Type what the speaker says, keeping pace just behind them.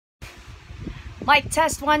Mic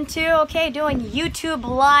test 1 2. Okay, doing YouTube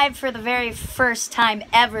live for the very first time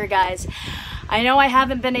ever, guys. I know I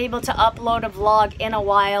haven't been able to upload a vlog in a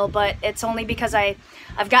while, but it's only because I've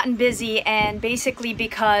gotten busy, and basically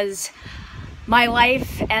because my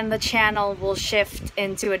life and the channel will shift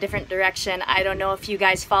into a different direction. I don't know if you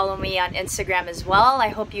guys follow me on Instagram as well. I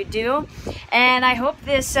hope you do. And I hope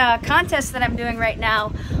this contest that I'm doing right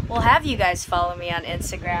now will have you guys follow me on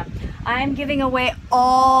Instagram. I'm giving away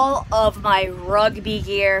all of my rugby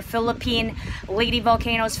gear, Philippine Lady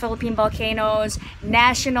Volcanoes, Philippine Volcanoes,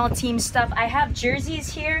 national team stuff. I have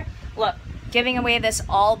jerseys here. Look, giving away this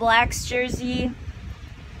All Blacks jersey.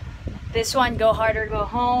 This one, Go Hard or Go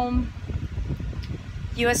Home.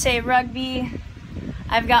 USA Rugby.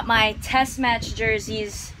 I've got my test match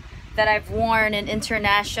jerseys that I've worn in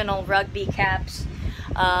international rugby caps.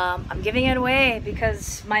 I'm giving it away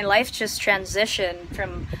because my life just transitioned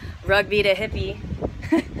from rugby to hippie.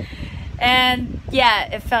 And yeah,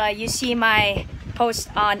 if you see my post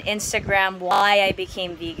on Instagram why I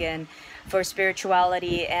became vegan for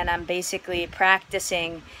spirituality, and I'm basically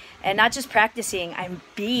practicing, and not just practicing, I'm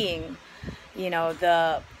being, you know,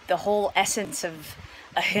 the whole essence of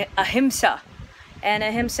ahimsa. And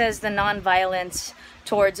ahimsa is the non-violence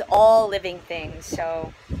towards all living things.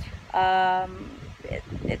 So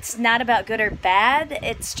it's not about good or bad,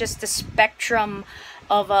 it's just a spectrum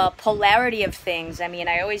of a polarity of things. I mean,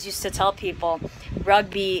 I always used to tell people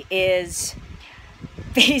rugby is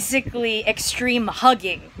basically extreme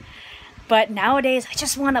hugging, but nowadays I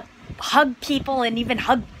just want to hug people and even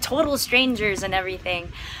hug total strangers and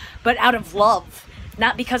everything, but out of love,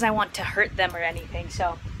 not because I want to hurt them or anything.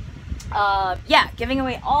 So yeah, giving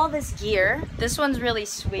away all this gear. This one's really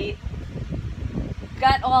sweet.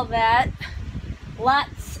 Got all that.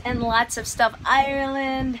 Lots and lots of stuff.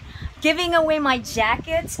 Ireland. Giving away my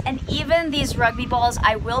jackets and even these rugby balls.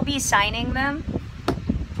 I will be signing them.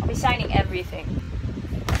 I'll be signing everything.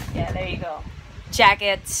 Yeah, there you go.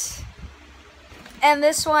 Jackets. And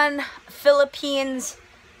this one, Philippines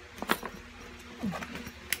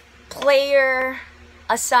player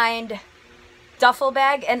assigned duffel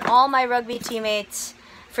bag, and all my rugby teammates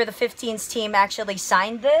for the 15s team actually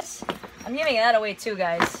signed this. I'm giving that away too,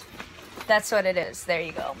 guys. That's what it is. There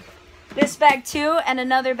you go. This bag too, and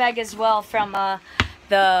another bag as well from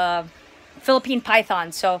the Philippine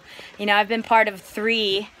Python. So, you know, I've been part of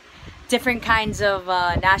 3 different kinds of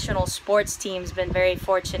national sports teams, been very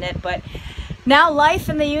fortunate, but now life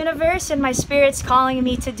in the universe and my spirit's calling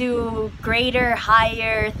me to do greater,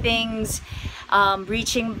 higher things,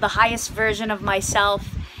 reaching the highest version of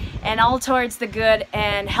myself, and all towards the good,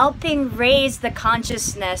 and helping raise the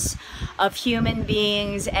consciousness of human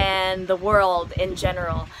beings and the world in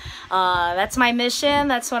general. That's my mission.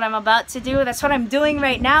 That's what I'm about to do. That's what I'm doing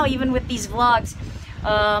right now, even with these vlogs.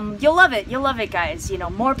 You'll love it. You'll love it, guys. You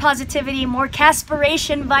know, more positivity, more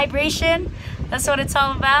caspiration, vibration. That's what it's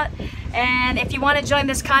all about. And if you want to join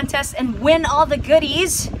this contest and win all the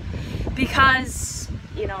goodies, because,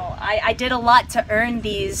 you know, I did a lot to earn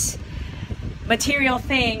these material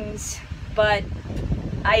things, but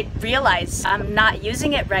I realize I'm not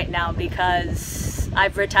using it right now because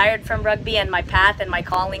I've retired from rugby and my path and my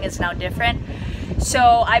calling is now different. So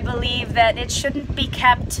I believe that it shouldn't be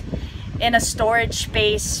kept in a storage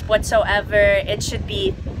space whatsoever. It should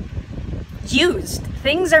be used.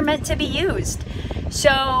 Things are meant to be used.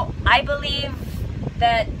 So I believe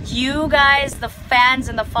that you guys, the fans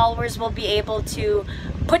and the followers, will be able to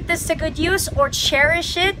put this to good use or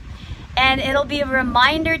cherish it. And it'll be a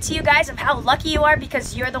reminder to you guys of how lucky you are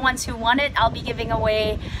because you're the ones who won it. I'll be giving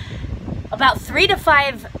away about 3 to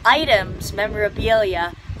 5 items,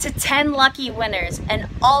 memorabilia, to 10 lucky winners. And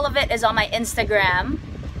all of it is on my Instagram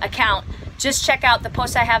account. Just check out the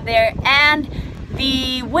post I have there. And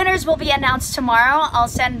the winners will be announced tomorrow. I'll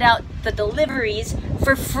send out the deliveries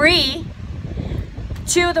for free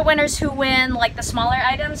to the winners who win like the smaller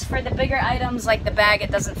items. For the bigger items like the bag,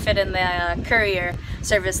 it doesn't fit in the courier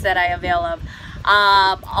service that I avail of.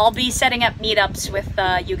 I'll be setting up meetups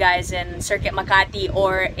with you guys in Circuit Makati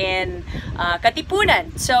or in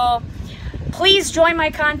Katipunan. So please join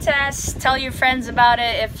my contest. Tell your friends about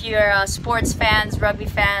it if you're sports fans, rugby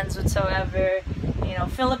fans, whatsoever. You know,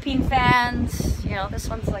 Philippine fans. You know, this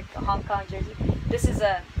one's like a Hong Kong jersey. This is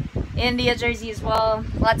a India jersey as well.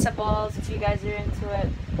 Lots of balls if you guys are into it.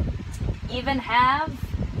 Even have,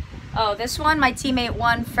 oh, this one my teammate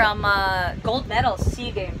won from gold medal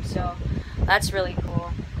SEA Games, so that's really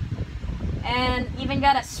cool. And even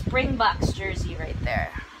got a Springboks jersey right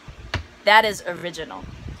there. That is original.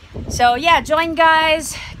 So yeah, join,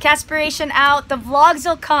 guys. Caspiration out. The vlogs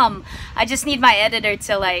will come. I just need my editor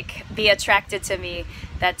to like be attracted to me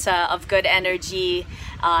that's of good energy,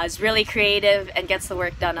 is really creative, and gets the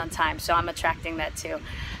work done on time. So I'm attracting that too.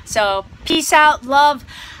 So peace out, love.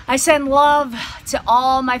 I send love to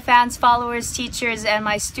all my fans, followers, teachers, and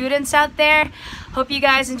my students out there. Hope you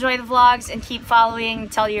guys enjoy the vlogs and keep following.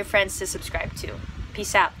 Tell your friends to subscribe too.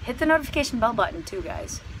 Peace out. Hit the notification bell button too,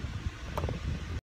 guys.